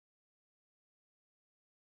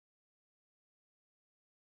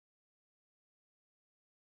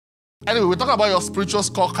Anyway, we're talking about your spiritual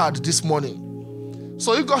scorecard this morning.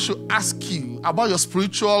 So if God should ask you about your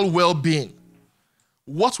spiritual well-being,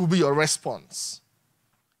 what will be your response?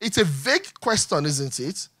 It's a vague question, isn't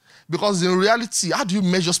it? Because in reality, how do you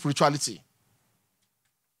measure spirituality?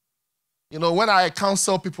 You know, when I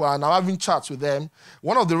counsel people and I'm having chats with them,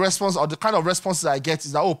 one of the responses or the kind of responses I get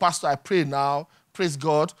is that, oh, Pastor, I pray now. Praise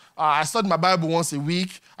God. I study my Bible once a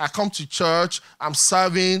week. I come to church. I'm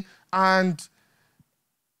serving. And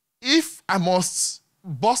if I must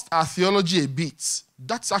bust our theology a bit,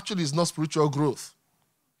 that actually is not spiritual growth.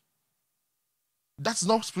 That's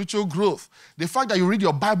not spiritual growth. The fact that you read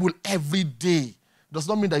your Bible every day does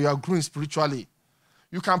not mean that you are growing spiritually.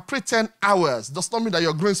 You can pray 10 hours, does not mean that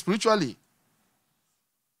you're growing spiritually.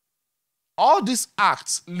 All these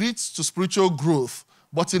acts leads to spiritual growth,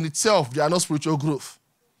 but in itself, they are not spiritual growth.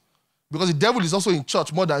 Because the devil is also in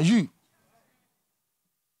church more than you.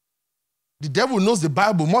 The devil knows the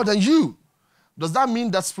Bible more than you. Does that mean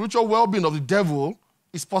that spiritual well-being of the devil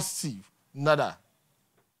is positive? Nada.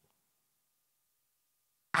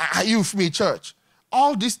 Are you with me, church?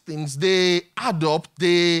 All these things, they add up.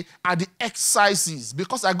 They are the exercises.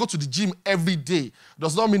 Because I go to the gym every day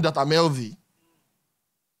does not mean that I'm healthy.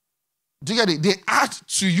 Do you get it? They add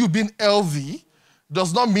to you being healthy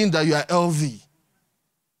does not mean that you are healthy.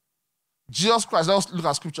 Jesus Christ, let's look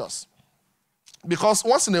at scriptures. Because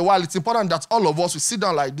once in a while, it's important that all of us will sit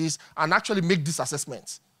down like this and actually make this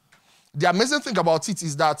assessment. The amazing thing about it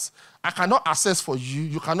is that I cannot assess for you,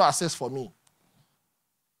 you cannot assess for me.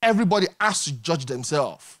 Everybody has to judge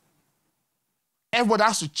themselves. Everybody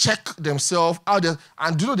has to check themselves out there.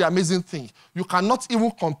 And do you know the amazing thing? You cannot even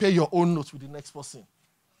compare your own notes with the next person.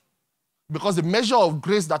 Because the measure of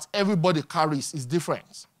grace that everybody carries is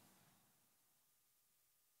different.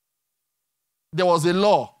 There was a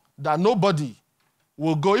law that nobody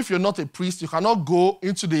will go, if you're not a priest, you cannot go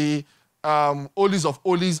into the holies of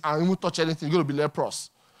holies and even touch anything. You're going to be leprous.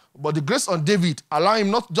 But the grace on David allowed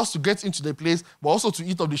him not just to get into the place, but also to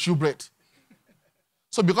eat of the shewbread.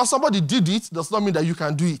 So because somebody did it, does not mean that you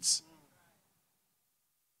can do it.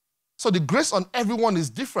 So the grace on everyone is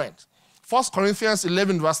different. 1 Corinthians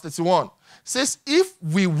 11 verse 31 says, if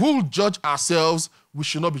we will judge ourselves, we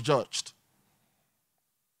should not be judged.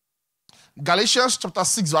 Galatians chapter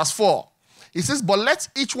 6 verse 4. It says, but let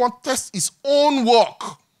each one test his own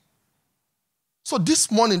work. So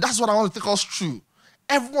this morning, that's what I want to take us through.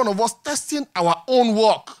 Every one of us testing our own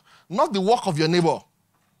work, not the work of your neighbor,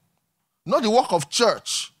 not the work of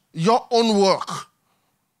church, your own work.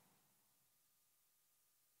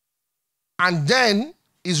 And then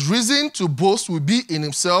his reason to boast will be in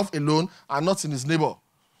himself alone and not in his neighbor.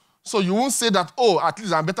 So you won't say that, oh, at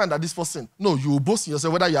least I'm better than this person. No, you will boast in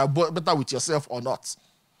yourself whether you are better with yourself or not.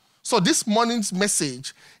 So this morning's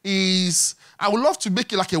message is, I would love to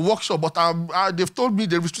make it like a workshop, but they've told me,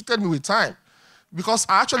 they restricted me with time. Because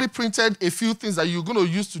I actually printed a few things that you're going to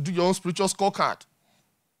use to do your own spiritual scorecard.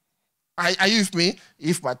 Are you with me?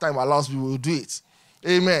 If my time allows me, we'll do it.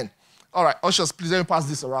 Amen. All right, ushers, please let me pass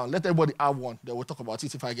this around. Let everybody have one. Then we'll talk about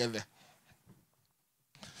it if I get there.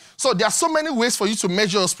 So there are so many ways for you to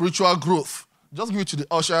measure your spiritual growth. Just give it to the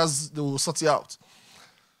ushers. They will sort it out.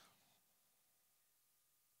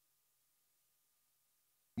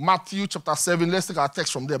 Matthew chapter 7. Let's take our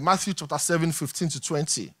text from there. Matthew chapter 7, 15 to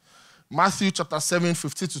 20. Matthew chapter 7,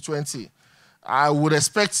 15 to 20. I would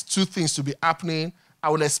expect two things to be happening. I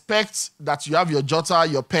would expect that you have your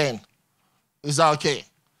jotter, your pen. Is that okay?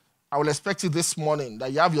 I will expect it this morning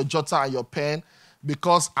that you have your jotter and your pen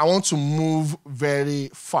because I want to move very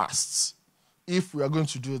fast. If we are going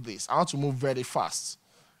to do this, I want to move very fast.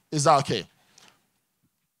 Is that okay?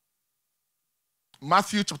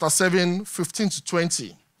 Matthew chapter 7, 15 to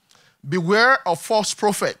 20. Beware of false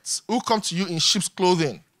prophets who come to you in sheep's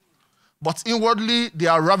clothing, but inwardly they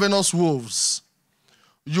are ravenous wolves.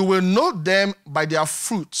 You will know them by their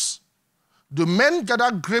fruits. Do men gather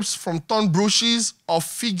grapes from thorn bushes or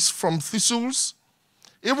figs from thistles?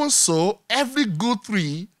 Even so, every good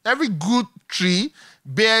tree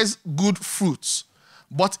bears good fruits,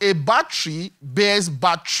 but a bad tree bears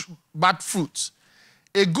bad fruit.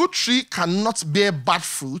 A good tree cannot bear bad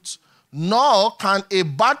fruit, nor can a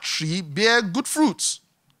bad tree bear good fruit.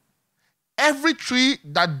 Every tree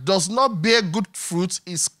that does not bear good fruit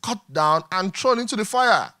is cut down and thrown into the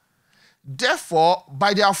fire. Therefore,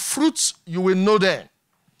 by their fruits you will know them.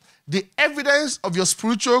 The evidence of your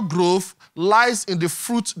spiritual growth lies in the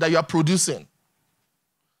fruit that you are producing.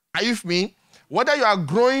 Are you with me? Whether you are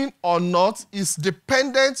growing or not is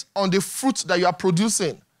dependent on the fruit that you are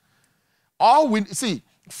producing.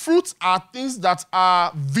 Fruits are things that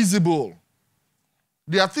are visible.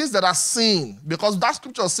 There are things that are seen, because that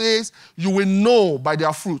scripture says you will know by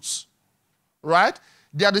their fruits, right?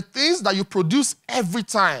 They are the things that you produce every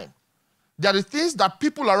time. They are the things that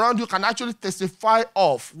people around you can actually testify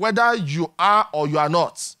of, whether you are or you are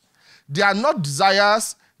not. They are not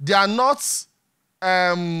desires. They are not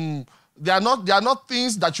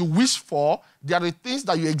things that you wish for. They are the things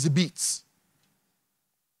that you exhibit.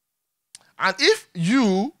 And if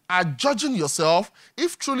you are judging yourself,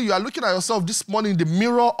 if truly you are looking at yourself this morning in the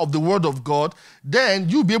mirror of the Word of God, then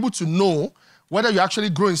you'll be able to know whether you're actually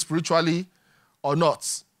growing spiritually or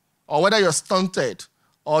not, or whether you're stunted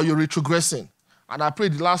or you're retrogressing. And I pray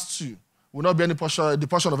the last two will not be the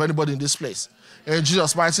portion of anybody in this place. In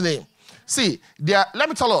Jesus' mighty name. See, let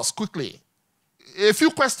me tell us quickly a few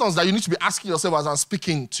questions that you need to be asking yourself as I'm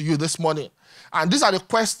speaking to you this morning. And these are the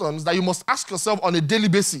questions that you must ask yourself on a daily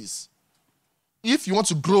basis. If you want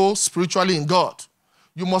to grow spiritually in God,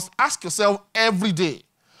 you must ask yourself every day.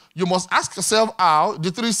 You must ask yourself how, the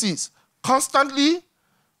 3 C's, constantly,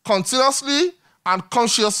 continuously, and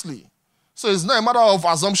consciously. So it's not a matter of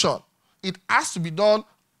assumption. It has to be done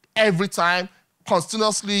every time,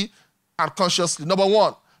 continuously, and consciously. Number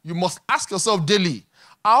 1, you must ask yourself daily,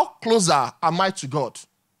 how closer am I to God?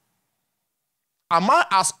 Am I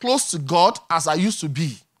as close to God as I used to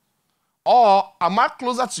be? Or am I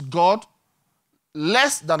closer to God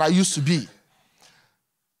less than I used to be?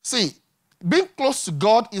 See, being close to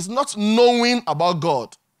God is not knowing about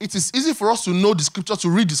God. It is easy for us to know the scriptures, to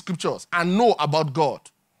read the scriptures, and know about God.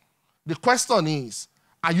 The question is,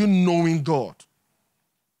 are you knowing God?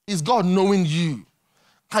 Is God knowing you?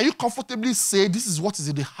 Can you comfortably say, this is what is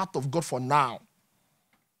in the heart of God for now?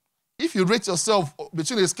 If you rate yourself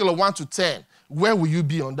between a scale of 1 to 10, where will you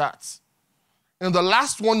be on that? In the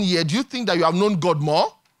last 1 year, do you think that you have known God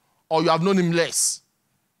more or you have known him less?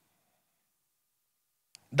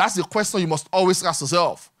 That's the question you must always ask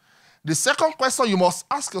yourself. The second question you must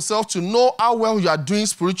ask yourself to know how well you are doing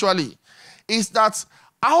spiritually is that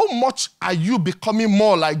how much are you becoming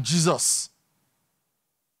more like Jesus?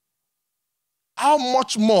 How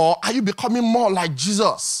much more are you becoming more like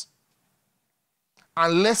Jesus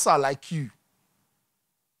and lesser like you?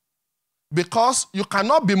 Because you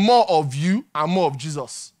cannot be more of you and more of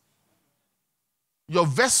Jesus. Your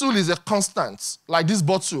vessel is a constant, like this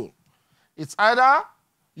bottle. It's either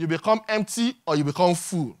you become empty or you become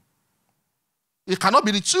full. It cannot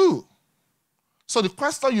be the two. So the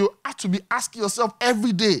question you have to be asking yourself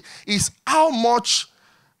every day is, how much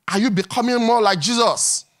are you becoming more like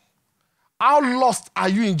Jesus? How lost are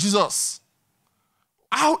you in Jesus?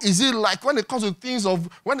 How is it like when it comes to things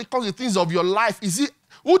of your life? Is it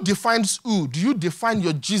who defines who? Do you define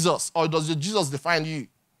your Jesus, or does your Jesus define you?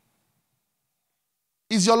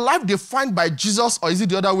 Is your life defined by Jesus, or is it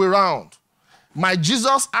the other way around? My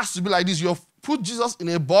Jesus has to be like this. You put Jesus in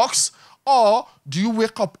a box, or do you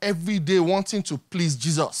wake up every day wanting to please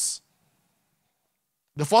Jesus?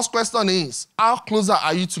 The first question is, how closer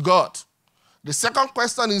are you to God? The second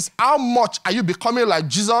question is, how much are you becoming like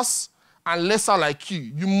Jesus and lesser like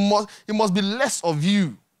you? It must be less of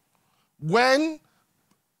you. When,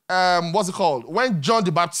 when John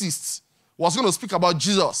the Baptist was going to speak about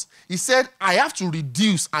Jesus, he said, I have to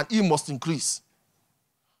reduce and he must increase.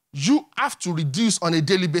 You have to reduce on a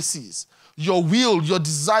daily basis. Your will, your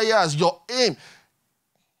desires, your aim.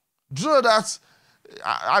 Do you know that?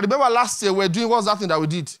 I remember last year we were doing, what's that thing that we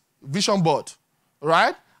did? Vision board,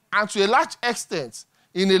 right? And to a large extent,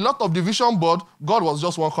 in a lot of the vision board, God was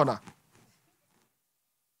just one corner.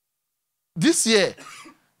 This year,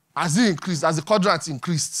 as it increased, as the quadrants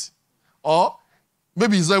increased, or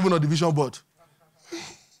maybe it's not even on the vision board.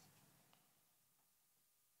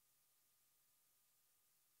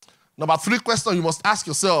 Number 3 question you must ask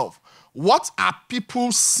yourself, what are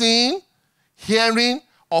people seeing, hearing,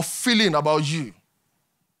 or feeling about you?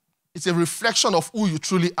 It's a reflection of who you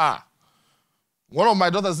truly are. One of my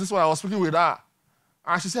daughters, this one, I was speaking with her,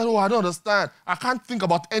 and she said, I don't understand. I can't think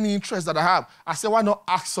about any interest that I have. I said, why not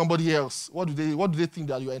ask somebody else? What do they think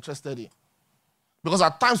that you are interested in? Because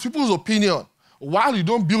at times, people's opinion, while you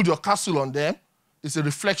don't build your castle on them, it's a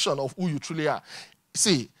reflection of who you truly are.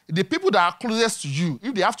 See, the people that are closest to you,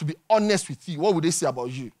 if they have to be honest with you, what would they say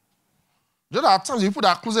about you? There are times the people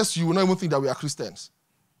that are closest to you will not even think that we are Christians.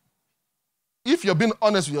 If you're being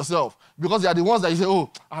honest with yourself, because they are the ones that you say,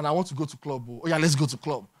 and I want to go to club. Oh, yeah, let's go to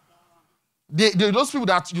club. They're those people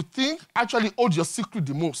that you think actually hold your secret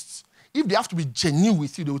the most. If they have to be genuine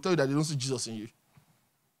with you, they will tell you that they don't see Jesus in you.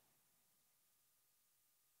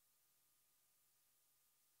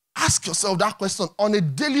 Ask yourself that question on a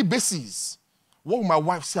daily basis. What will my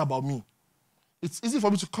wife say about me? It's easy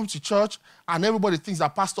for me to come to church and everybody thinks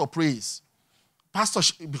that pastor prays. Pastor,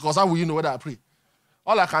 because how will you know whether I pray?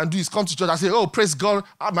 All I can do is come to church and say, oh, praise God.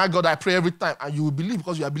 Oh, my God, I pray every time. And you will believe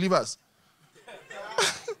because you are believers.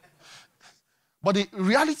 But the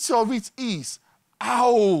reality of it is,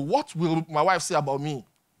 what will my wife say about me?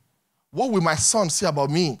 What will my son say about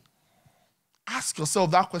me? Ask yourself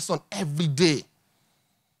that question every day.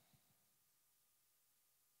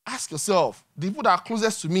 Ask yourself, the people that are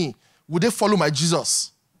closest to me, will they follow my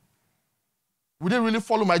Jesus? Will they really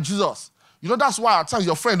follow my Jesus? You know, that's why at times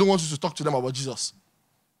your friend don't want you to talk to them about Jesus.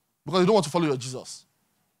 Because they don't want to follow your Jesus.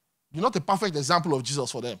 You're not a perfect example of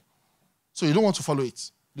Jesus for them. So you don't want to follow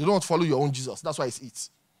it. They don't want to follow your own Jesus. That's why it's it.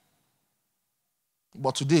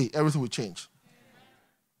 But today, everything will change.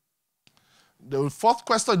 The fourth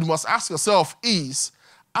question you must ask yourself is,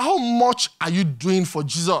 how much are you doing for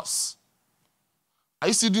Jesus? Are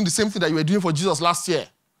you still doing the same thing that you were doing for Jesus last year?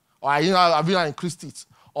 Or have you increased it?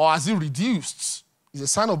 Or has it reduced? It's a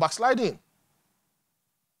sign of backsliding.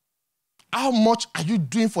 How much are you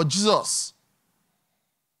doing for Jesus?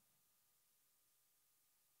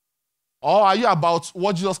 Or are you about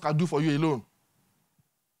what Jesus can do for you alone?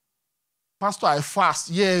 Pastor, I fast.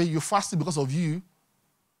 Yeah, you fasted because of you.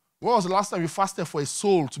 When was the last time you fasted for a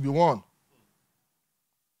soul to be won?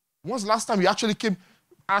 When was the last time you actually came?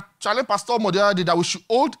 I challenged Pastor Mo the other day that we should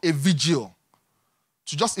hold a vigil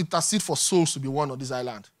to just intercede for souls to be won on this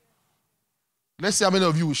island. Let's see how many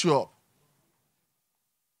of you will show up.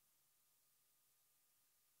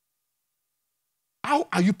 How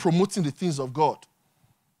are you promoting the things of God?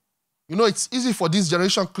 You know, it's easy for these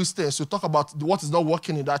generation Christians to talk about what is not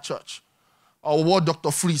working in that church, or what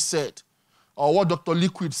Dr. Free said, or what Dr.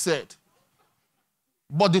 Liquid said.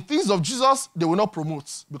 But the things of Jesus, they will not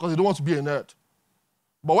promote because they don't want to be a nerd.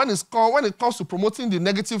 But when it comes to promoting the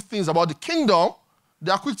negative things about the kingdom,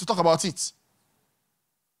 they are quick to talk about it.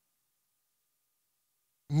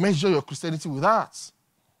 Measure your Christianity with that.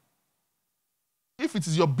 If it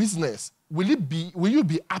is your business, will you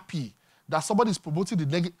be happy that somebody is promoting the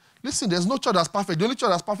negative? Listen, there's no church that's perfect. The only church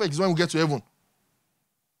that's perfect is when we get to heaven.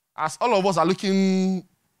 As all of us are looking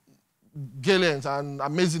gallant and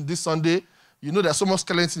amazing this Sunday, you know there's so much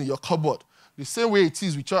skeleton in your cupboard. The same way it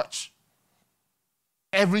is with church.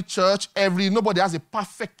 Every church, nobody has a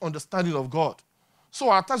perfect understanding of God.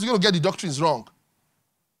 So at times you're going to get the doctrines wrong.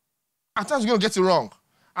 At times you're going to get it wrong.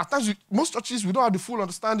 At times, most churches, we don't have the full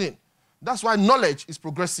understanding. That's why knowledge is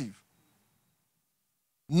progressive.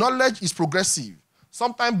 Knowledge is progressive.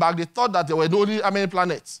 Sometime back, they thought that there were only how many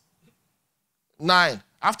planets? 9.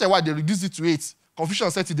 After a while, they reduced it to 8.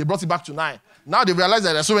 Confucian said it, they brought it back to 9. Now they realize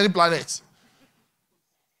that there are so many planets.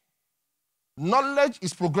 Knowledge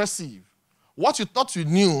is progressive. What you thought you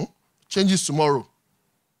knew changes tomorrow.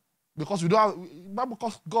 Because we don't have, Bible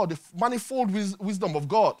calls God the manifold wisdom of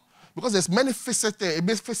God. Because there's many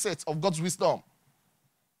facets of God's wisdom.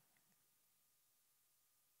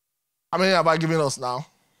 How many have I given us now?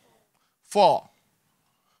 4.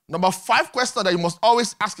 Number 5 question that you must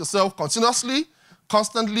always ask yourself continuously,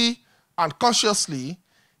 constantly, and consciously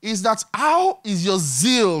is that how is your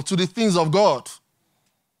zeal to the things of God?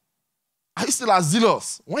 Are you still as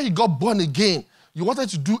zealous? When you got born again, you wanted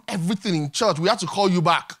to do everything in church. We had to call you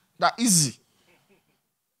back. That easy.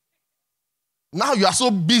 Now you are so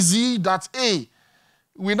busy that, hey,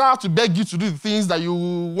 we now have to beg you to do the things that you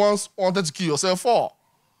once wanted to kill yourself for.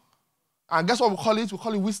 And guess what we call it? We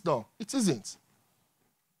call it wisdom. It isn't.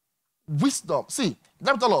 Wisdom. See,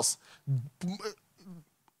 let me tell us.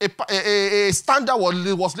 A standard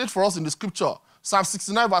was laid for us in the scripture. Psalm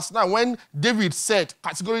 69 verse 9, when David said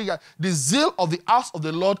categorically, the zeal of the house of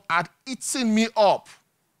the Lord had eaten me up.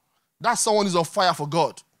 That someone is on fire for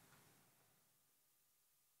God.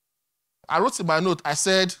 I wrote in my note, I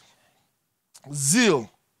said, zeal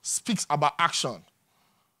speaks about action.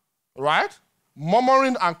 Right?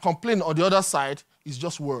 Murmuring and complaining on the other side is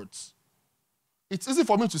just words. It's easy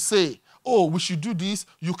for me to say, oh, we should do this,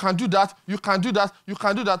 you can do that, you can do that, you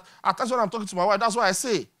can do that. At times when I'm talking to my wife, that's what I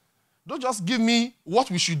say. Don't just give me what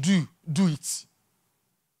we should do it.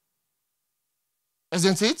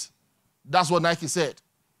 Isn't it? That's what Nike said.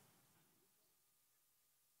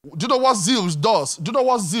 Do you know what zeal does? Do you know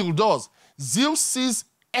what zeal does? Zeal sees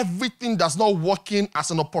everything that's not working as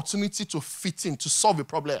an opportunity to fit in, to solve a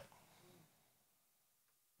problem.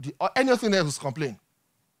 Anything else is complain.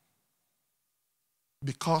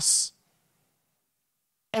 Because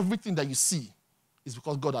everything that you see is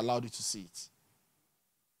because God allowed you to see it.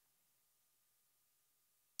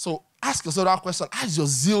 So ask yourself that question. How is your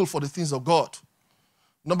zeal for the things of God?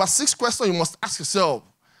 Number 6 question you must ask yourself.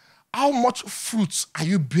 How much fruit are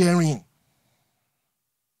you bearing?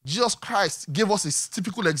 Jesus Christ gave us a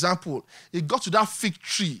typical example. He got to that fig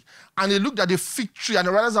tree and he looked at the fig tree and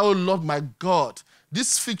he realized, oh Lord, my God,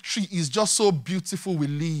 this fig tree is just so beautiful with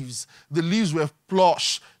leaves. The leaves were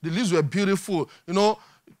plush. The leaves were beautiful. You know,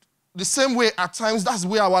 the same way at times, that's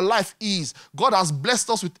where our life is. God has blessed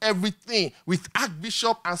us with everything, with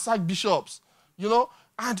archbishop and archbishops, you know,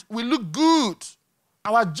 and we look good.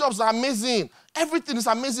 Our jobs are amazing. Everything is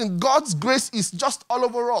amazing. God's grace is just all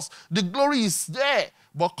over us. The glory is there.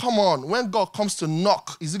 But come on, when God comes to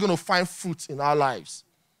knock, is he going to find fruit in our lives?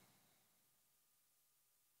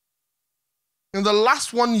 In the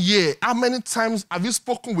last 1 year, how many times have you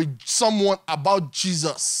spoken with someone about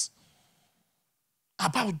Jesus?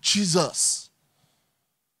 About Jesus.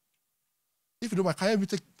 If you don't mind, can you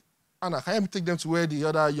take Anna, can you take them to where the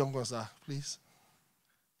other young ones are, please?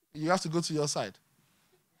 You have to go to your side.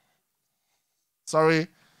 Sorry.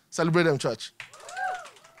 Celebrate them, church.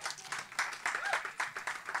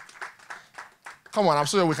 Come on, I'm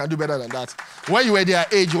sure we can do better than that. When you were their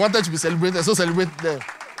age, you wanted to be celebrated, so celebrate them.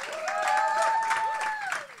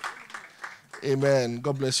 Amen.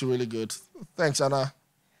 God bless you really good. Thanks, Anna.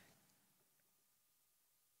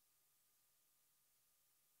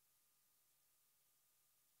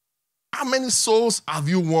 How many souls have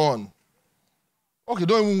you won? Okay,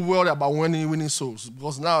 don't even worry about winning souls,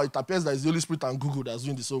 because now it appears that it's the Holy Spirit and Google that's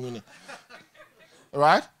doing the soul winning. All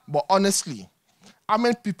right? But honestly, how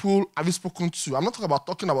many people have you spoken to? I'm not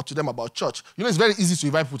talking about to them about church. You know, it's very easy to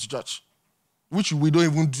invite people to church, which we don't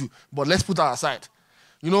even do. But let's put that aside.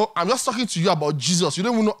 You know, I'm just talking to you about Jesus. You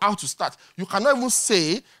don't even know how to start. You cannot even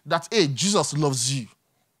say that, hey, Jesus loves you.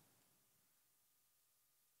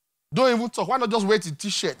 Don't even talk. Why not just wear the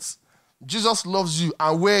T-shirts? Jesus loves you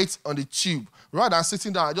and wear it on the tube rather than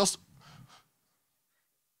sitting down and just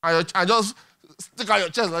stick out your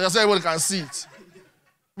chest and just so everybody can see it.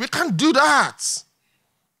 We can't do that.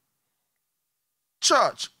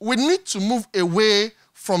 Church, we need to move away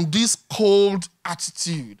from this cold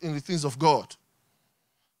attitude in the things of God.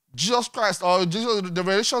 Jesus Christ, or Jesus, the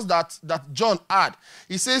revelations that John had,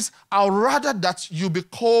 he says, I'd rather that you be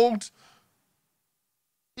cold.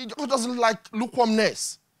 He doesn't like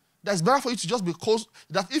lukewarmness. That's better for you to just be cold.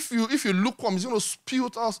 That if you lukewarm, he's going to spew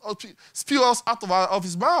us out of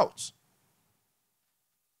his mouth.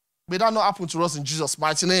 May that not happen to us in Jesus'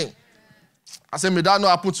 mighty name. I said, may that not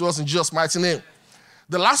happen to us in Jesus' mighty name.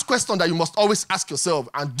 The last question that you must always ask yourself,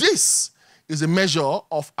 and this is a measure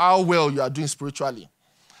of how well you are doing spiritually.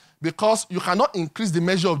 Because you cannot increase the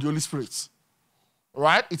measure of the Holy Spirit.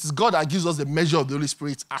 Right? It is God that gives us the measure of the Holy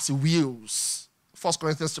Spirit as he wills. 1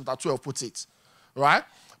 Corinthians chapter 12 puts it. Right?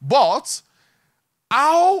 But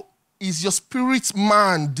how is your spirit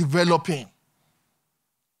man developing?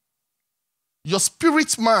 Your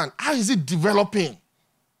spirit man, how is it developing?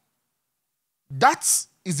 That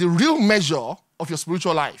is the real measure of your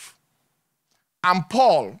spiritual life. And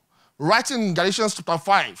Paul, writing in Galatians chapter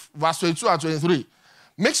 5, verse 22 and 23,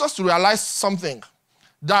 makes us to realize something.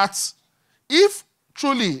 That if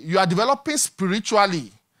truly you are developing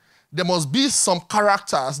spiritually, there must be some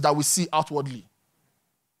characters that we see outwardly.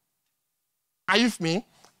 Are you with me?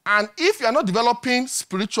 And if you are not developing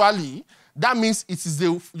spiritually, that means it is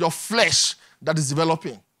your flesh that is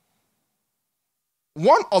developing.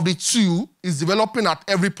 One of the two is developing at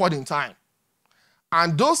every point in time.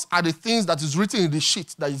 And those are the things that is written in the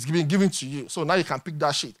sheet that is given to you. So now you can pick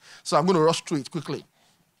that sheet. So I'm going to rush through it quickly.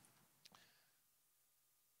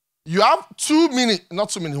 You have 2 minutes, not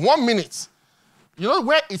 2 minutes, 1 minute. You know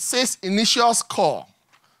where it says initial score?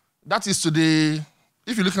 That is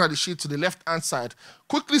if you're looking at the sheet to the left-hand side,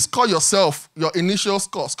 quickly score yourself, your initial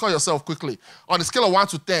score. Score yourself quickly. On a scale of 1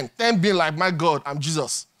 to 10, 10 being like, my God, I'm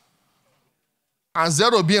Jesus. And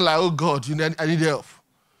 0 being like, oh God, I need help.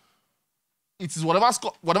 It is whatever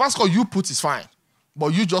score you put is fine.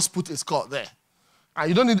 But you just put a score there.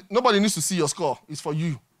 And nobody needs to see your score. It's for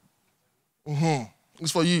you.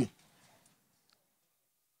 It's for you.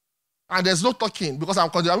 And there's no talking because I'm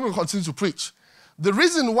going to continue to preach. The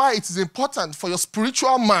reason why it is important for your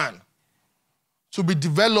spiritual man to be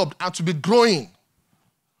developed and to be growing,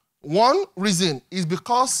 one reason is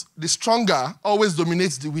because the stronger always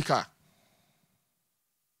dominates the weaker.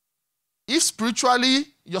 If spiritually,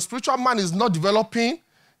 your spiritual man is not developing,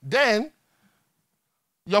 then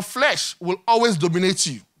your flesh will always dominate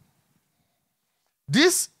you.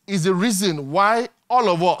 This is the reason why all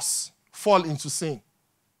of us fall into sin.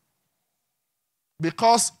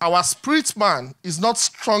 Because our spirit man is not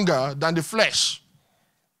stronger than the flesh.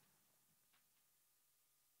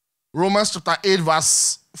 Romans chapter 8,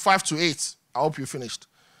 verse 5 to 8. I hope you finished.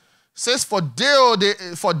 says, for they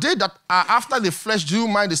that are after the flesh do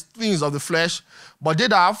mind the things of the flesh, but they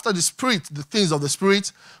that are after the spirit, the things of the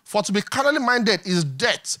spirit. For to be carnally minded is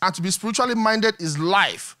death, and to be spiritually minded is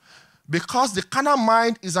life. Because the carnal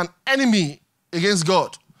mind is an enemy against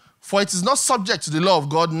God. For it is not subject to the law of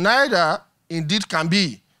God, neither indeed can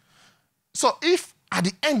be. So if at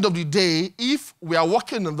the end of the day, if we are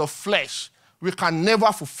walking in the flesh, we can never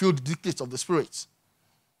fulfill the dictates of the spirit.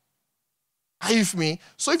 Are you with me?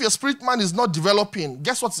 So if your spirit man is not developing,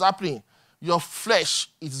 guess what's happening? Your flesh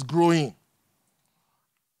is growing.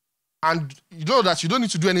 And you know that you don't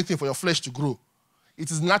need to do anything for your flesh to grow.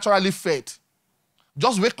 It is naturally fed.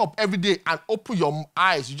 Just wake up every day and open your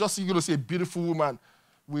eyes. You just see, you're going to see a beautiful woman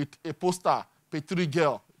with a poster, Petri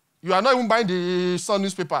girl. You are not even buying the Sun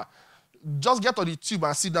newspaper. Just get on the tube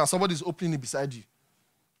and sit down. Somebody's opening it beside you.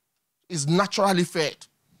 It's naturally fed.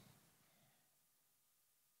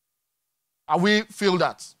 And we feel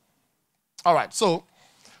that. All right, so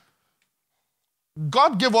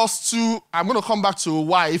God gave us two. I'm going to come back to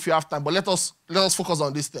why if you have time, but let us focus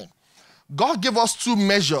on this thing. God gave us two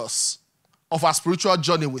measures of our spiritual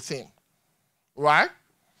journey with him. Right?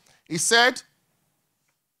 He said,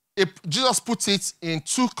 Jesus put it in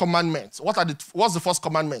two commandments. What's the first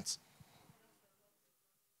commandment?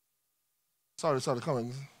 Sorry, come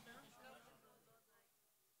on.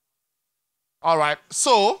 All right,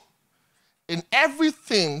 so in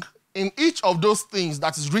everything, in each of those things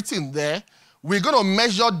that is written there, we're going to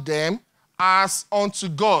measure them as unto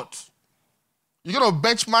God. You're going to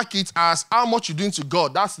benchmark it as how much you're doing to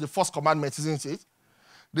God. That's the first commandment, isn't it?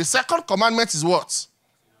 The second commandment is what?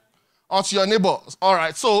 Unto your neighbor. All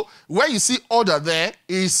right, so where you see order there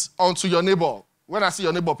is unto your neighbor. When I see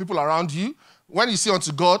your neighbor, people around you. When you see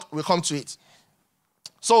unto God, we come to it.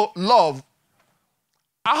 So, love.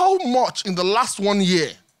 How much in the last 1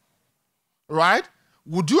 year, right,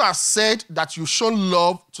 would you have said that you've shown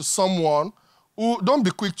love to someone who, don't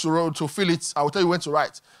be quick to feel it, I will tell you when to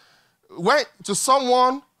write. To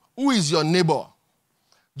someone who is your neighbor.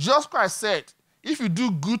 Jesus Christ said, if you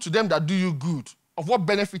do good to them that do you good, of what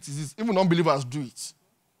benefit is this? Even unbelievers do it.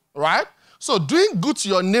 Right? So doing good to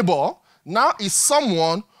your neighbor now is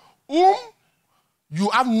someone whom you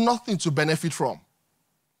have nothing to benefit from.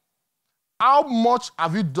 How much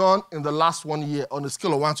have you done in the last 1 year on a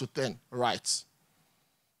scale of 1 to 10? Right.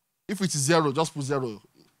 If it is 0, just put 0.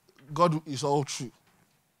 God is all true.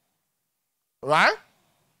 Right?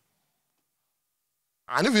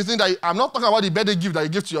 And if you think that, I'm not talking about the birthday gift that you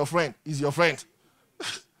give to your friend, is your friend.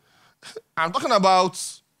 I'm talking about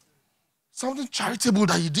something charitable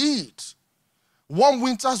that you did. One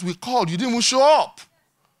winters we called, you didn't even show up.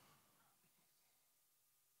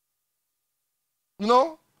 You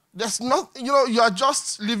know, there's not, you are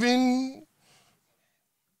just living.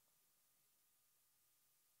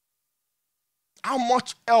 How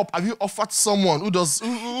much help have you offered someone who's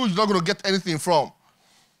not going to get anything from?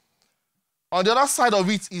 On the other side of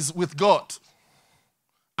it is with God.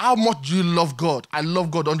 How much do you love God? I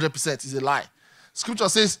love God 100% is a lie. Scripture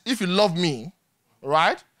says, if you love me,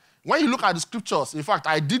 right? When you look at the scriptures, in fact,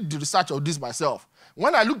 I did the research of this myself.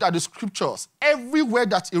 When I looked at the scriptures, everywhere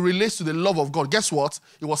that it relates to the love of God, guess what?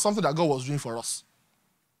 It was something that God was doing for us.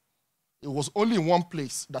 It was only in one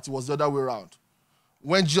place that it was the other way around.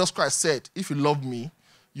 When Jesus Christ said, if you love me,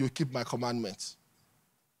 you will keep my commandments.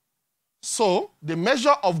 So, the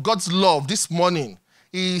measure of God's love this morning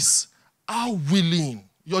is how willing,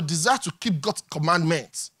 your desire to keep God's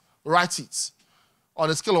commandments. Write it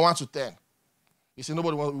on a scale of 1 to 10. You see, we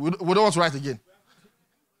don't want to write again.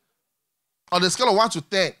 On the scale of 1 to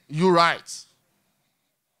 10, you write.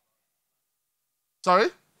 Sorry?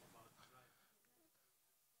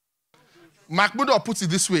 Mark Mudo puts it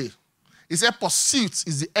this way. He said, pursuit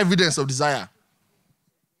is the evidence of desire.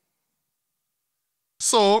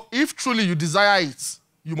 So, if truly you desire it,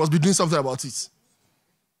 you must be doing something about it.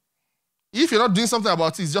 If you're not doing something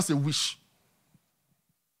about it, it's just a wish.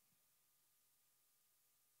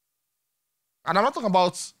 And I'm not talking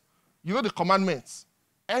about, the commandments.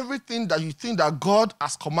 Everything that you think that God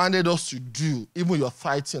has commanded us to do, even your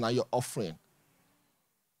tithing and your offering.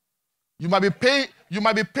 You might be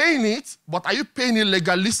paying it, but are you paying it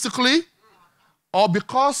legalistically or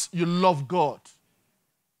because you love God?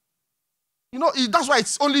 That's why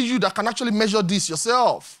it's only you that can actually measure this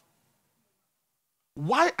yourself.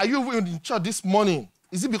 Why are you even in church this morning?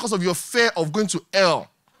 Is it because of your fear of going to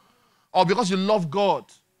hell? Or because you love God?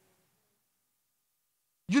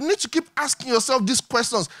 You need to keep asking yourself these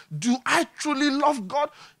questions. Do I truly love God?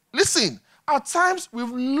 Listen, at times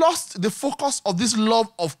we've lost the focus of this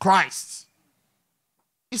love of Christ.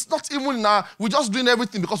 It's not even now, we're just doing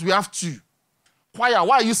everything because we have to. Choir,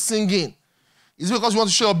 why are you singing? Is it because you want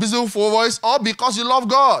to show your beautiful voice or because you love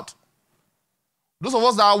God? Those of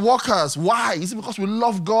us that are workers, why? Is it because we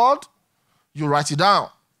love God? You write it down.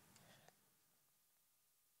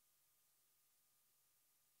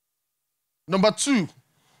 Number 2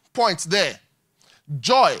 point there.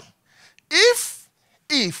 Joy. If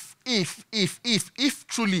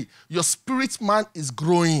truly your spirit man is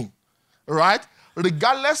growing, right?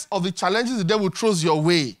 Regardless of the challenges the devil throws your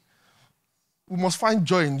way, we must find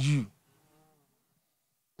joy in you.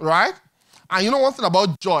 Right? And you know one thing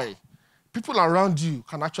about joy, people around you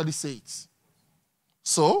can actually say it.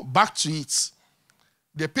 So, back to it.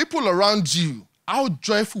 The people around you, how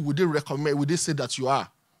joyful would they say that you are?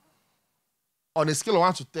 On a scale of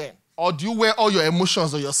 1 to 10. Or do you wear all your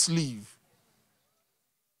emotions on your sleeve?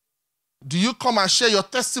 Do you come and share your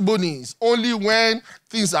testimonies only when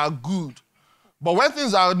things are good? But when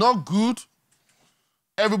things are not good,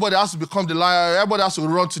 everybody has to become the liar. Everybody has to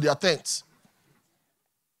run to their tent.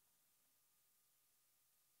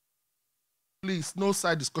 Please, no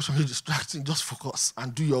side discussion is distracting. Just focus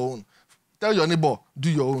and do your own. Tell your neighbor,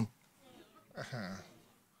 do your own.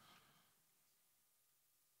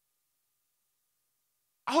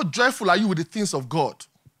 How joyful are you with the things of God?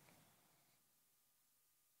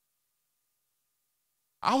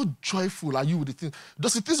 How joyful are you with the things?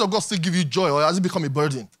 Does the things of God still give you joy, or has it become a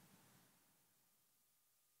burden?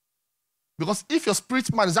 Because if your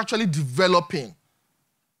spirit man is actually developing,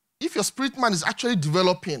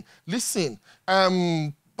 listen,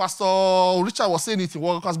 Pastor Richard was saying it in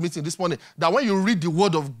workers' meeting this morning, that when you read the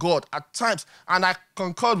word of God, at times, and I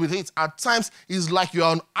concurred with it, at times it's like you're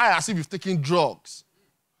on high as if you've taken drugs.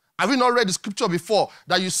 Have you not read the scripture before?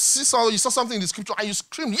 That you saw something in the scripture and you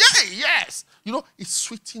scream, yeah, yes. You know, it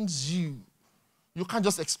sweetens you. You can't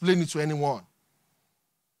just explain it to anyone.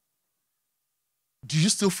 Do you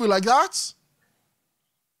still feel like that?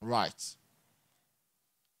 Right.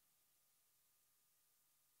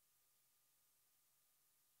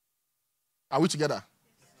 Are we together?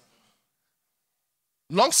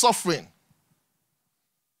 Long suffering.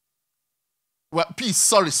 Well, peace.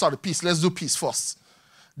 Sorry, peace. Let's do peace first.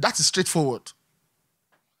 That is straightforward.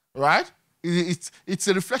 Right? It's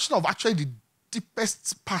a reflection of actually the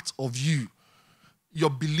deepest part of you, your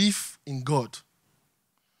belief in God.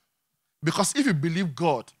 Because if you believe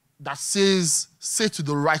God that says, say to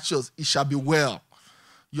the righteous, it shall be well,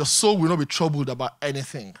 your soul will not be troubled about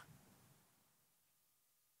anything.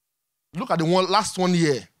 Look at the last 1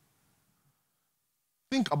 year.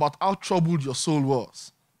 Think about how troubled your soul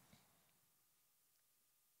was.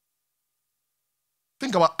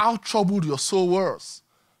 Think about how troubled your soul was.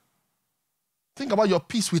 Think about your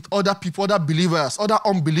peace with other people, other believers, other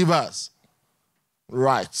unbelievers.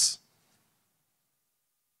 Right.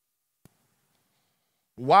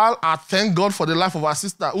 While I thank God for the life of our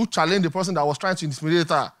sister who challenged the person that was trying to intimidate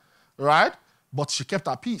her, right? But she kept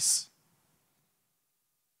her peace.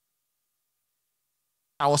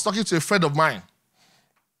 I was talking to a friend of mine,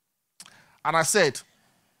 and I said,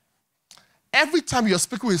 every time you're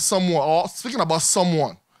speaking with someone or speaking about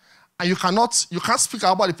someone, and you can't speak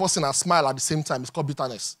about the person and smile at the same time, it's called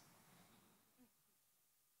bitterness.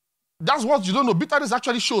 That's what you don't know. Bitterness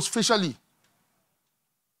actually shows facially.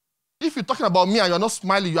 If you're talking about me and you're not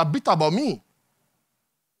smiling, you are bitter about me.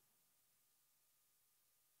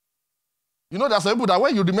 You know, there's some people that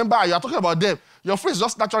when you remember you're talking about them, your face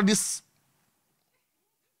just naturally this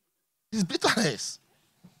bitterness.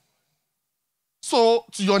 So,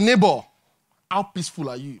 to your neighbor, how peaceful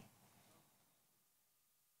are you?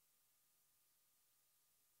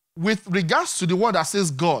 With regards to the one that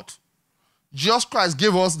says God, Jesus Christ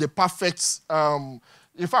gave us the perfect...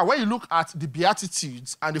 in fact, when you look at the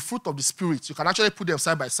Beatitudes and the fruit of the Spirit, you can actually put them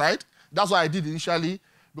side by side. That's what I did initially,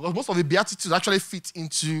 because most of the Beatitudes actually fit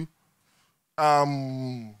into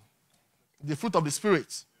the fruit of the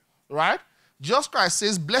Spirit, right? Jesus Christ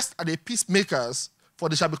says, blessed are the peacemakers, for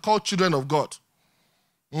they shall be called children of God.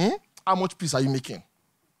 How much peace are you making?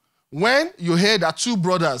 When you hear that two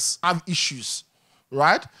brothers have issues,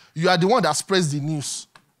 right? You are the one that spreads the news.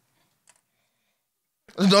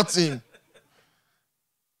 Not him.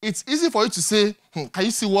 It's easy for you to say, can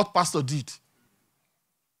you see what pastor did?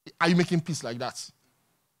 Are you making peace like that?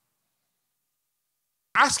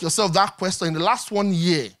 Ask yourself that question. In the last 1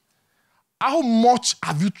 year, how much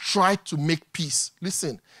have you tried to make peace?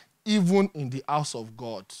 Listen, even in the house of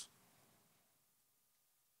God.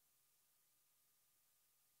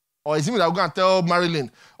 Or is it me that will go and tell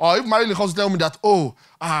Marilyn? Or if Marilyn comes to tell me that,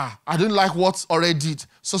 I didn't like what Ore did.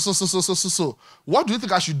 So. What do you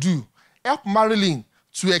think I should do? Help Marilyn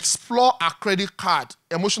to explore a credit card,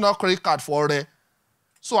 emotional credit card for Ore.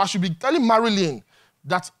 So I should be telling Marilyn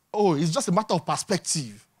that, oh, it's just a matter of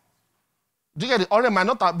perspective. Do you get it? Or it might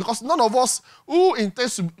not have, because none of us who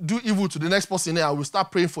intends to do evil to the next person here will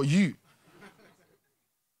start praying for you.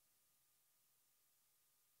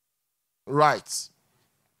 Right.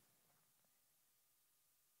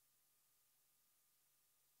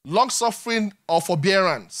 Long-suffering or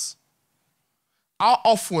forbearance. How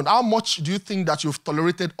often, how much do you think that you've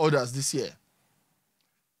tolerated others this year?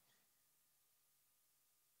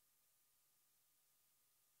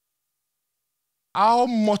 How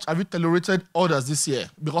much have you tolerated others this year?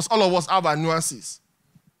 Because all of us have our nuances.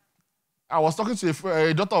 I was talking to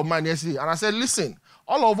a daughter of mine yesterday, and I said, listen,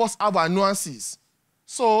 all of us have our nuances.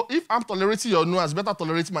 So if I'm tolerating your nuance, better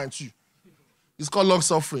tolerate mine too. It's called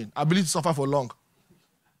long-suffering, ability to suffer for long.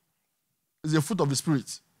 It's a fruit of the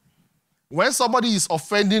Spirit. When somebody is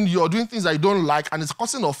offending you or doing things that you don't like and it's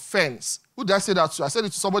causing offense, who did I say that to? I said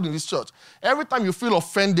it to somebody in this church. Every time you feel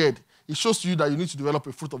offended, it shows to you that you need to develop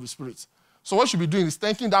a fruit of the Spirit. So what you should be doing is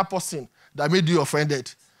thanking that person that made you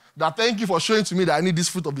offended. That thank you for showing to me that I need this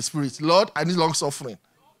fruit of the Spirit. Lord, I need long-suffering.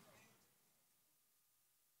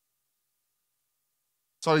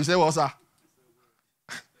 Sorry, you say what, sir?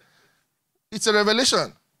 It's a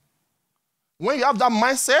revelation. When you have that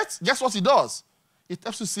mindset, guess what it does? It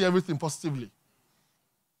helps you see everything positively.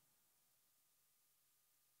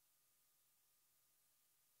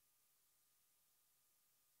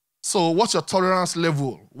 So what's your tolerance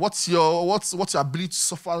level? What's your ability to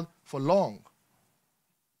suffer for long?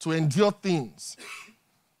 To endure things.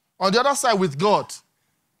 On the other side with God,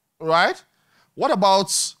 right? What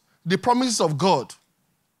about the promises of God?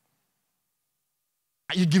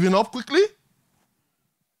 Are you giving up quickly?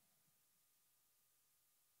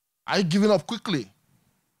 Are you giving up quickly?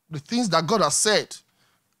 The things that God has said,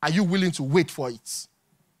 are you willing to wait for it?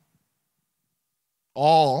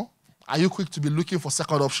 Or are you quick to be looking for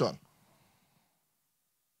second option?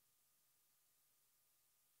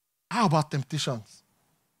 How about temptations?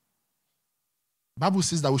 The Bible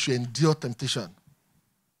says that we should endure temptation.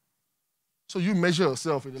 So you measure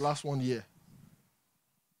yourself in the last 1 year.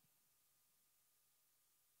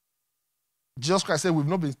 Jesus Christ said we've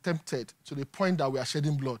not been tempted to the point that we are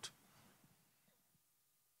shedding blood.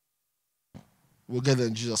 We'll get there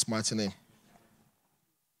in Jesus' mighty name.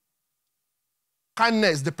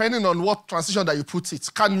 Kindness, depending on what transition that you put it,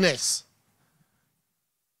 kindness.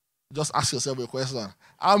 Just ask yourself a question.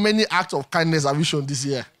 How many acts of kindness have you shown this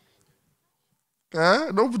year?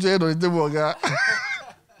 Don't put your head on the table, okay?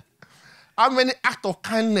 How many acts of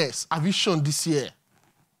kindness have you shown this year?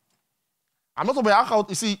 I'm not talking about,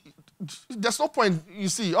 you see, there's no point, you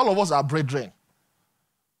see, all of us are brethren.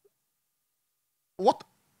 What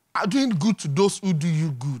are doing good to those who do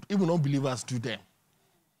you good, even unbelievers do them.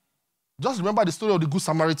 Just remember the story of the Good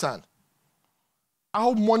Samaritan.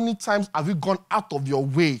 How many times have you gone out of your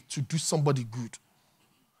way to do somebody good?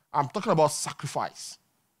 I'm talking about sacrifice.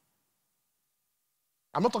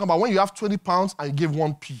 I'm not talking about when you have 20 pounds and you give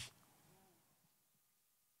 1p.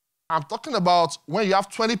 I'm talking about when you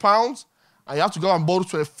have 20 pounds and you have to go and borrow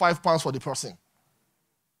 25 pounds for the person.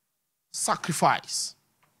 Sacrifice.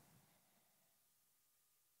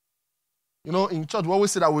 You know, in church, we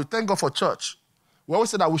always say that we thank God for church. We always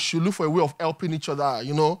say that we should look for a way of helping each other,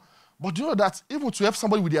 you know. But do you know that even to help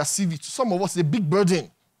somebody with their CV, to some of us, it's a big burden.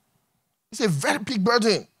 It's a very big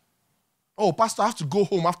burden. Oh, pastor, I have to go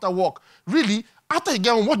home after work. Really? After you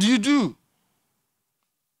get home, what do you do?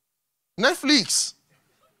 Netflix.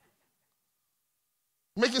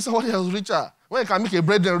 Making somebody else richer. When you can make a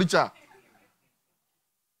brethren richer.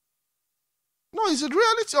 No, it's the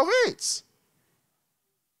reality of it.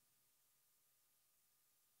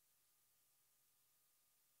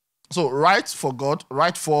 So, right for God,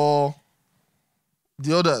 right for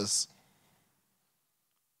the others.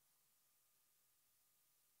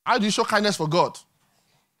 How do you show kindness for God?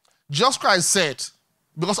 Jesus Christ said,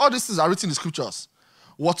 because all these things are written in the scriptures,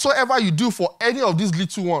 whatsoever you do for any of these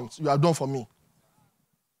little ones, you have done for me.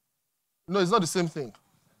 No, it's not the same thing.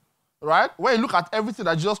 Right? When you look at everything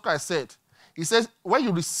that Jesus Christ said, he says, when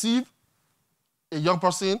you receive a young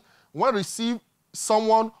person, when you receive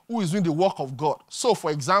someone who is doing the work of God. So,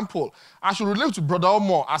 for example, I should relate to Brother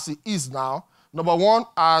Omar as he is now. Number one,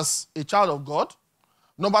 as a child of God.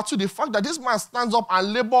 Number two, the fact that this man stands up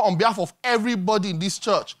and labor on behalf of everybody in this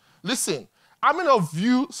church. Listen, how many of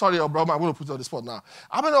you, sorry, brother, I'm going to put it on the spot now.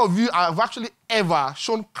 How many of you have actually ever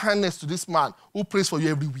shown kindness to this man who prays for you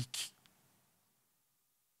every week?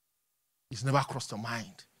 It's never crossed your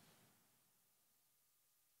mind.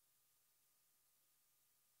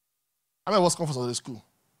 How many of us come from the school?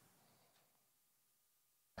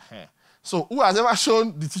 So, who has ever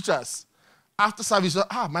shown the teachers After service,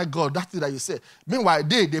 my God, that thing that you said. Meanwhile,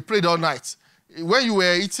 they prayed all night. When you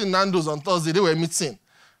were eating Nando's on Thursday, they were meeting.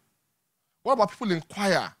 What about people in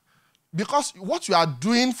choir? Because what you are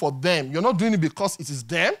doing for them, you're not doing it because it is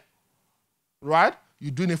them, right?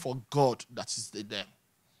 You're doing it for God that is them.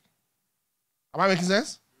 Am I making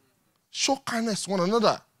sense? Show kindness to one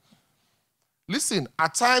another. Listen,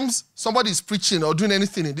 at times, somebody is preaching or doing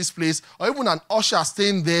anything in this place, or even an usher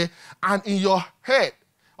staying there, and in your head,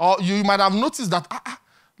 or you might have noticed that,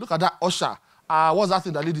 look at that usher. What's that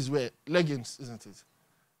thing that ladies wear? Leggings, isn't it?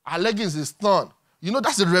 Our leggings is torn. You know,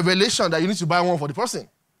 that's a revelation that you need to buy one for the person.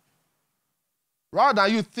 Rather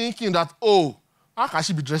than you thinking that, oh, how can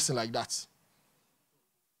she be dressing like that?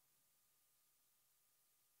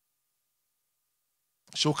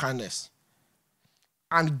 Show kindness.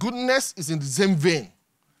 And goodness is in the same vein.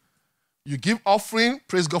 You give offering,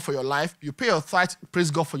 praise God for your life. You pay your tithe, praise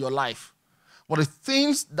God for your life. But the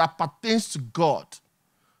things that pertains to God,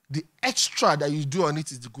 the extra that you do on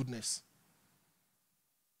it is the goodness.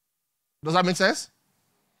 Does that make sense?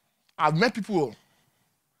 I've met people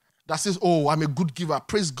that says, oh, I'm a good giver.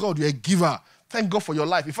 Praise God, you're a giver. Thank God for your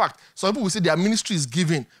life. In fact, some people will say their ministry is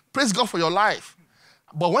giving. Praise God for your life.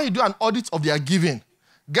 But when you do an audit of their giving,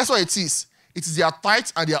 guess what it is? It is their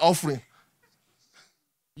tithe and their offering.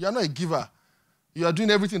 You are not a giver. You are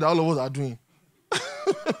doing everything that all of us are doing.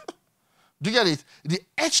 Do you get it? The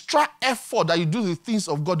extra effort that you do the things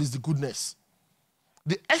of God is the goodness.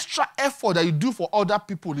 The extra effort that you do for other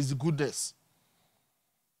people is the goodness.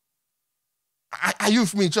 Are you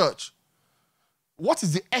with me, church? What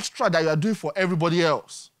is the extra that you are doing for everybody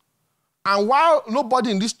else? And while nobody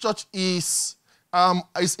in this church is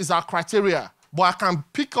our criteria, but I can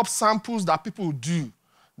pick up samples that people do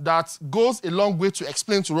that goes a long way to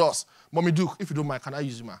explain to us. Mommy Duke, if you don't mind, can I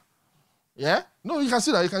use you, ma? Yeah? No, you can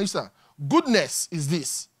see that. You can use that. Goodness is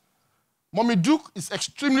this. Mommy Duke is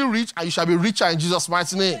extremely rich, and you shall be richer in Jesus'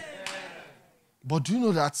 mighty name. Yeah. But do you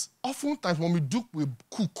know that oftentimes Mommy Duke will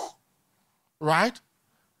cook, right?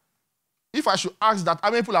 If I should ask that,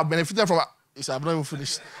 how many people have benefited from it? He said, I've not even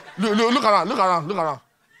finished. Look around.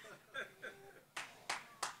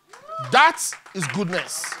 That is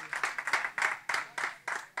goodness.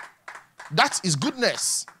 That is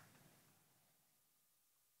goodness.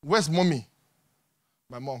 Where's mommy?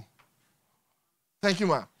 My mom. Thank you,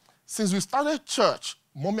 ma. Since we started church,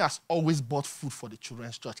 mommy has always bought food for the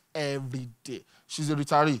children's church every day. She's a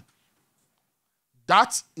retiree.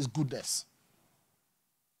 That is goodness.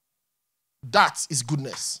 That is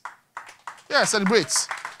goodness. Yeah, celebrate.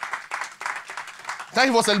 Thank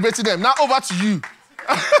you for celebrating them. Now over to you.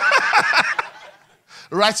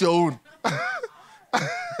 Write your own.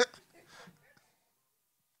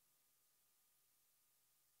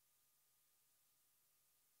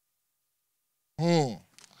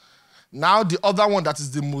 Now the other one that is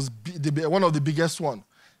one of the biggest one.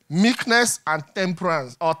 Meekness and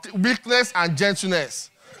temperance, or meekness and gentleness.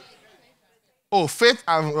 Oh, faith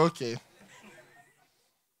and, okay.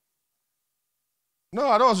 No,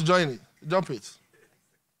 I don't want to join it. Jump it.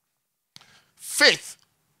 Faith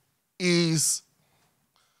is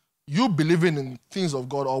you believing in things of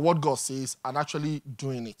God or what God says and actually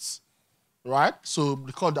doing it. Right? So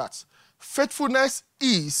we call that. Faithfulness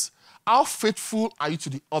is how faithful are you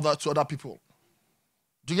to other people?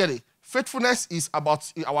 Do you get it? Faithfulness is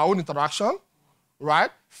about our own interaction, right?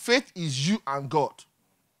 Faith is you and God,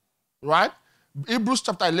 right? Hebrews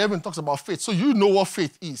chapter 11 talks about faith. So you know what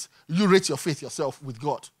faith is. You rate your faith yourself with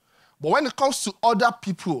God. But when it comes to other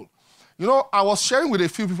people, you know, I was sharing with a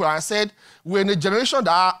few people and I said, we're in a generation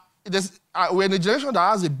that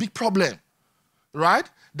has a big problem, right?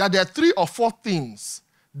 That there are 3 or 4 things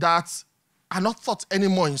that are not taught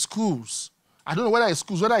anymore in schools. I don't know whether it's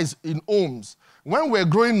schools, whether it's in homes. When we're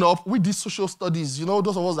growing up, we did social studies. You know,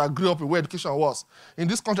 those of us that grew up in where education was. In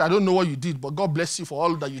this country, I don't know what you did, but God bless you for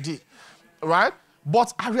all that you did, right?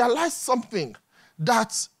 But I realized something,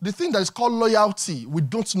 that the thing that is called loyalty, we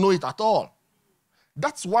don't know it at all.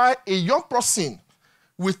 That's why a young person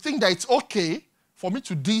will think that it's okay for me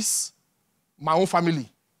to diss my own family.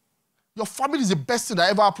 Your family is the best thing that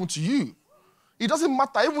ever happened to you. It doesn't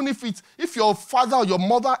matter, even if your father or your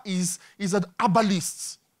mother is an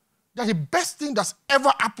herbalist. That's the best thing that's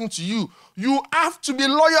ever happened to you. You have to be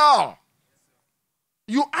loyal.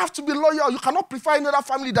 You have to be loyal. You cannot prefer another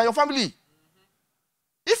family than your family.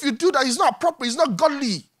 If you do that, it's not proper, it's not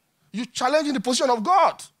godly. You're challenging the position of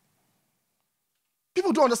God.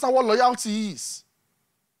 People don't understand what loyalty is.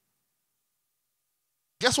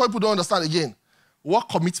 Guess what people don't understand again? What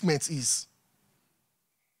commitment is.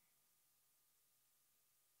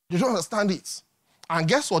 You don't understand it. And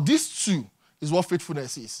guess what? This too is what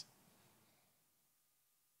faithfulness is.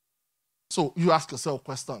 So you ask yourself a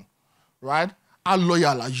question, right? How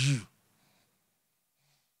loyal are you?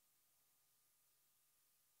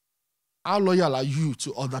 How loyal are you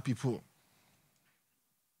to other people?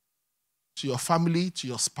 To your family, to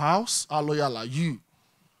your spouse? How loyal are you?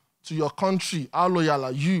 To your country? How loyal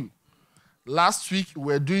are you? Last week,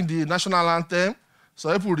 we were doing the national anthem.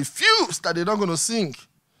 So people refused that they're not going to sing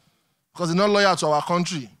because they're not loyal to our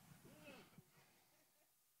country.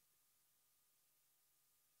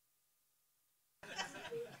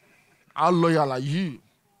 How loyal are you?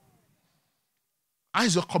 How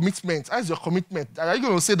is your commitment? How is your commitment? Are you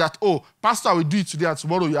going to say that, oh, pastor, I will do it today and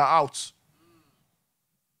tomorrow you are out?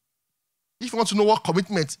 If you want to know what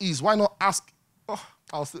commitment is, why not ask? Oh,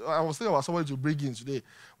 I was thinking about somebody to bring in today.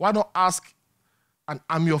 Why not ask an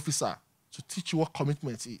army officer to teach you what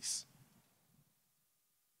commitment is?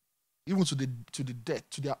 Even to the death,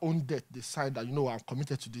 to their own death, they sign that, I'm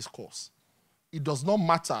committed to this cause. It does not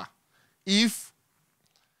matter if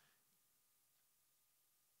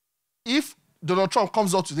Donald Trump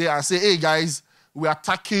comes out today and say, hey guys, we're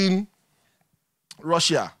attacking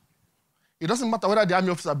Russia. It doesn't matter whether the army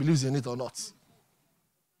officer believes in it or not.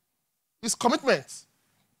 It's commitment.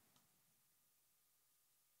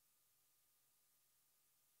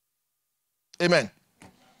 Amen.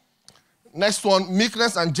 Next one,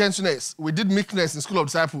 meekness and gentleness. We did meekness in School of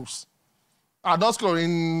Disciples. Adult school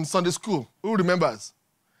in Sunday school. Who remembers?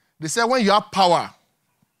 They said when you have power,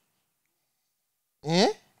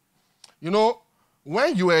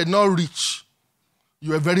 when you were not rich,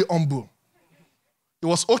 you were very humble. It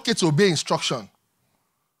was okay to obey instruction,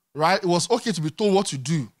 right? It was okay to be told what to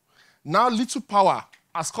do. Now little power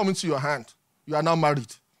has come into your hand. You are now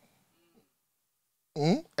married.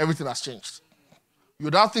 Everything has changed. You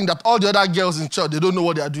now think that all the other girls in church, they don't know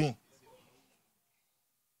what they are doing.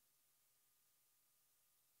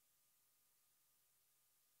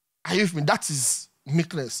 Are you with me? That is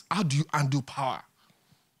meekness. How do you undo power?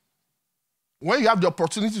 When you have the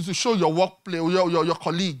opportunity to show your workplace, your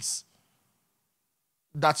colleagues,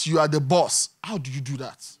 that you are the boss, how do you do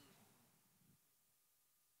that?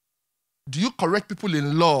 Do you correct people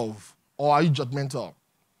in love or are you judgmental?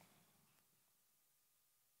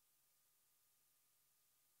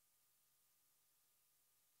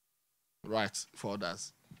 Right, for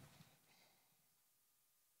others.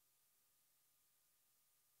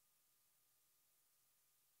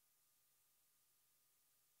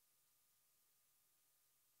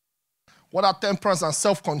 What are temperance and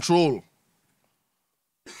self-control?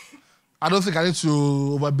 I don't think I need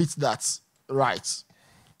to overbeat that. Right.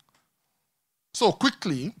 So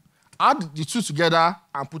quickly, add the two together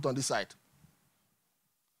and put on this side.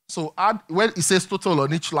 So add, when it says total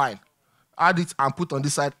on each line, add it and put on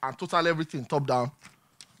this side and total everything top down.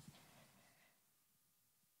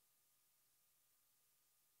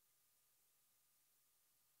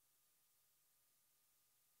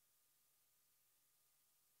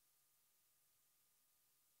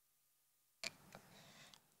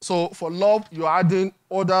 So for love, you're adding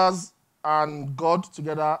others and God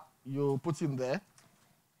together, you put him there.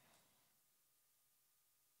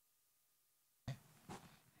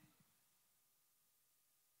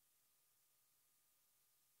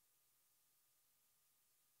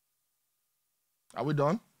 Are we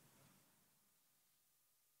done?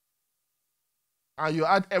 And you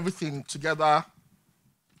add everything together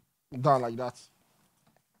down like that.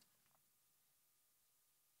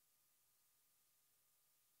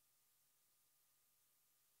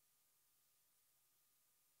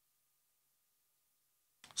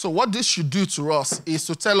 So what this should do to us is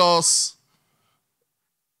to tell us,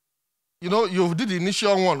 you did the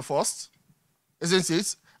initial one first, isn't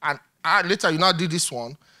it? And later you now did this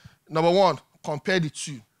one. Number one, compare the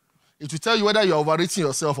two. It will tell you whether you're overrating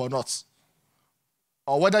yourself or not,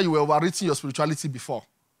 or whether you were overrating your spirituality before.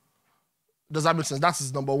 Does that make sense? That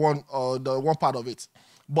is number one, or the one part of it.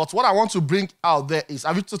 But what I want to bring out there is,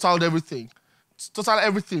 have you totaled everything? Total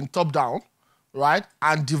everything top down, right?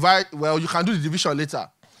 And divide, well, you can do the division later.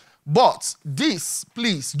 But this,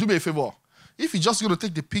 please, do me a favor. If you're just going to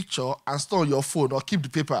take the picture and store on your phone or keep the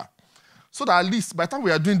paper, so that at least by the time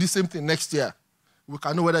we are doing the same thing next year, we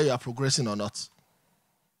can know whether you are progressing or not.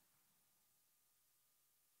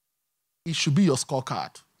 It should be your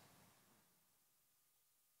scorecard.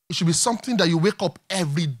 It should be something that you wake up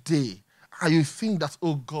every day and you think that,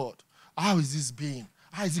 oh God, how is this being?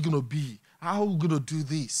 How is it going to be? How are we going to do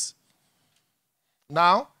this?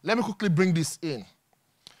 Now, let me quickly bring this in.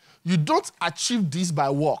 You don't achieve this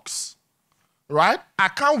by works, right? I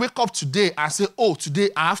can't wake up today and say, oh,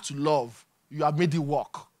 today I have to love. You have made it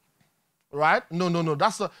work, right? No.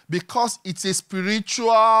 That's not, because it's a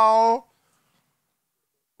spiritual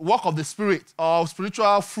work of the Spirit or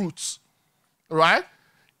spiritual fruits, right?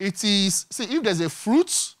 It is, see, if there's a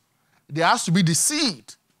fruit, there has to be the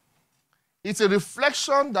seed. It's a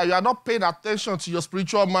reflection that you are not paying attention to your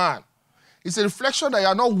spiritual man. It's a reflection that you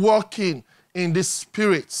are not working in the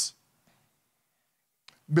Spirit.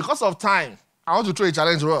 Because of time, I want to throw a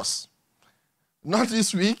challenge to us. Not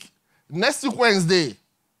this week, next week Wednesday,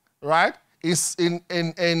 right? Is in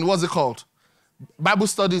what's it called? Bible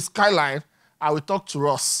study Skyline. I will talk to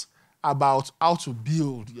us about how to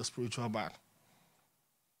build your spiritual man.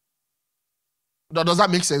 Does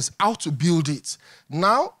that make sense? How to build it.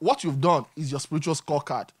 Now, what you've done is your spiritual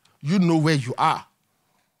scorecard. You know where you are.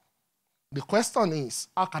 The question is,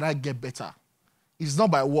 how can I get better? It's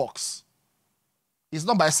not by works. It's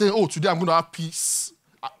not by saying, oh, today I'm going to have peace.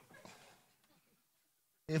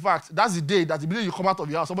 In fact, that's the day that the minute you come out of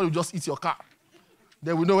your house, somebody will just eat your car.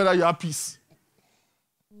 Then we know whether you have peace.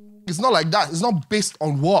 It's not like that. It's not based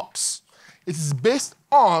on works. It is based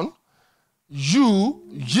on you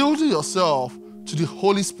yielding yourself to the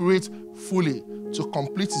Holy Spirit fully to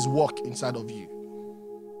complete His work inside of you.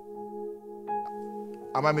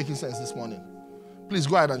 Am I making sense this morning? Please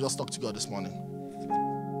go ahead and just talk to God this morning.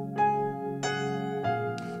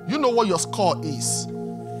 You know what your score is.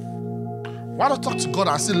 Why not talk to God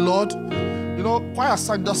and say, Lord, you know, why I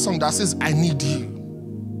sang that song that says, I need you?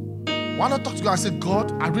 Why not talk to God and say,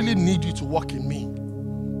 God, I really need you to work in me.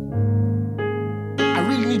 I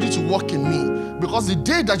really need you to work in me. Because the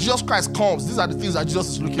day that Jesus Christ comes, these are the things that Jesus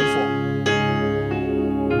is looking for.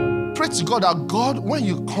 Pray to God that, God, when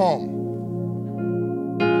you come,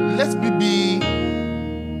 let me be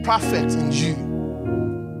perfect in you.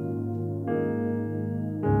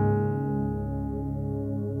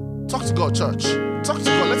 Talk to God, church. Talk to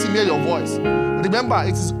God. Let Him hear your voice. Remember,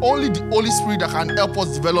 it is only the Holy Spirit that can help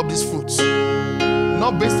us develop these fruits.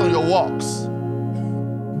 Not based on your works.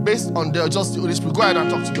 Based on just the Holy Spirit. Go ahead and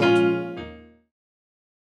talk to God.